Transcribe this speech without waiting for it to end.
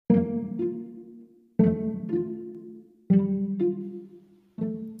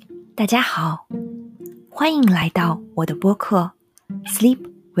大家好，欢迎来到我的播客 Sleep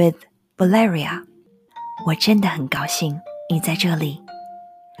with Valeria。 我真的很高兴你在这里，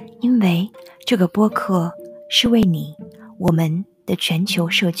因为这个播客是为你我们的全球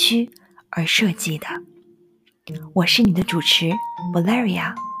社区而设计的。我是你的主持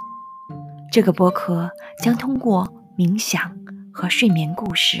Valeria。 这个播客将通过冥想和睡眠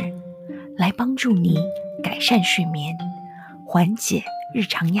故事来帮助你改善睡眠，缓解日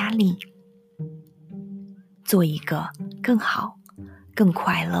常压力，做一个更好、更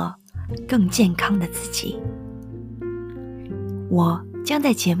快乐、更健康的自己。我将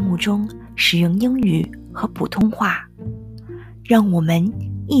在节目中使用英语和普通话，让我们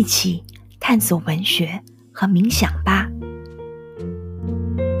一起探索文学和冥想吧。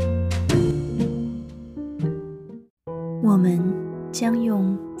我们将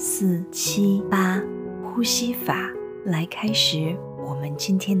用4-7-8呼吸法来开始我们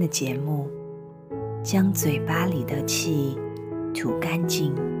今天的节目。将嘴巴里的气吐干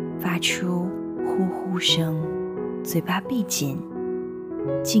净，发出呼呼声，嘴巴闭紧，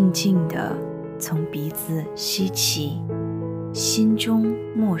静静地从鼻子吸气，心中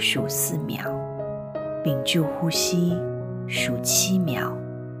默数4秒，屏住呼吸数7秒，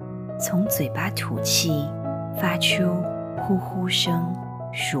从嘴巴吐气，发出呼呼声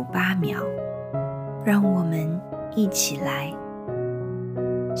数8秒。让我们一起来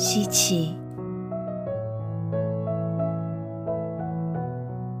吸气，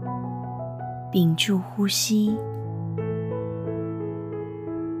屏住呼吸，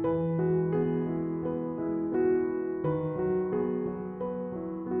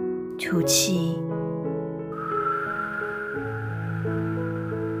吐气。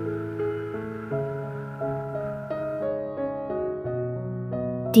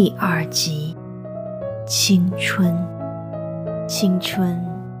第2集，青春。青春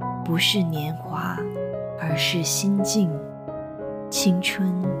不是年华，而是心境。青春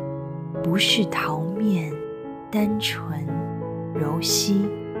不是桃面、单纯、柔细，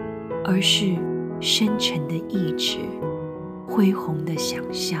而是深沉的意志、恢宏的想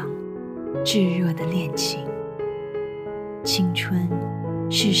象、炙热的恋情。青春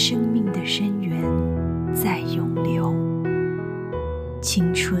是生命的深渊在涌流。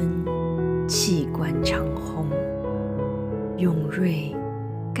青春气贯长虹，勇锐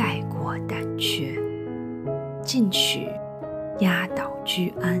盖过胆怯，进取压倒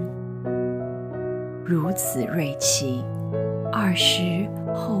居安。如此锐气，20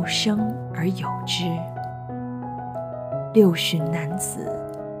后生而有之。60男子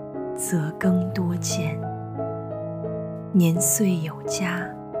则更多见。年岁有加，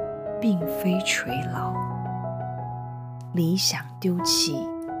并非垂老。理想丢弃，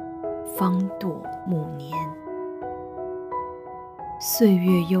方堕暮年。岁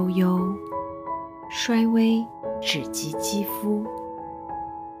月悠悠，衰微只及肌肤。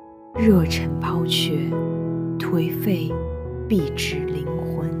热忱抛却，颓废必至灵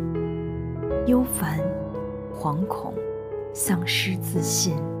魂。忧烦、惶恐，丧失自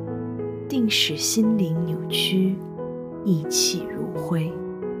信，定使心灵扭曲，意气如灰。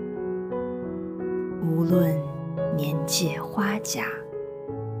无论年届花甲，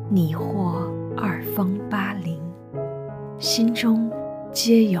你或2方80，心中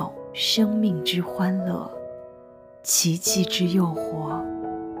皆有生命之欢乐，奇迹之诱惑，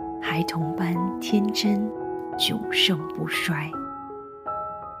孩童般天真，永盛不衰。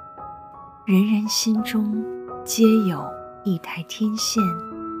人人心中皆有一台天线，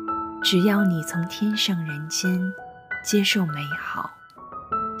只要你从天上人间接受美好、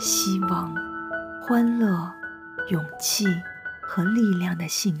希望、欢乐、勇气和力量的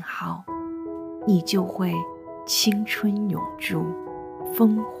信号，你就会青春永驻，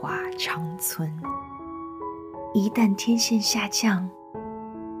风华长存。一旦天线下降，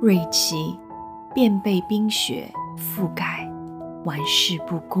锐气便被冰雪覆盖，玩世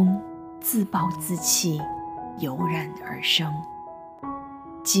不恭，自暴自弃，油然而生。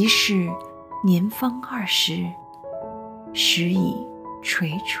即使年方20，时已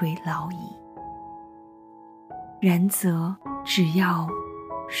垂垂老矣。然则只要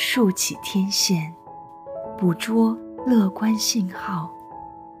竖起天线，捕捉乐观信号，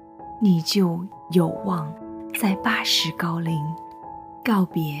你就有望在80高龄告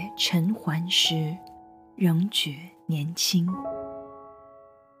别尘寰时，仍觉年轻。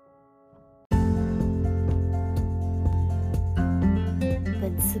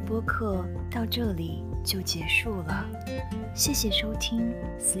本次播客到这里就结束了，谢谢收听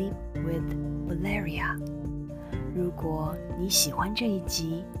Sleep with Valeria。如果你喜欢这一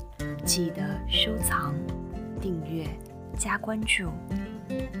集，记得收藏、订阅、加关注。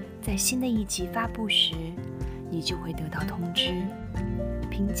在新的一集发布时，你就会得到通知。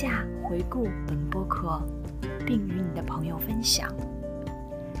评价、回顾本播客，并与你的朋友分享。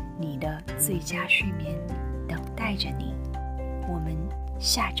你的最佳睡眠等待着你。我们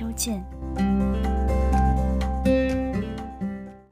下周见。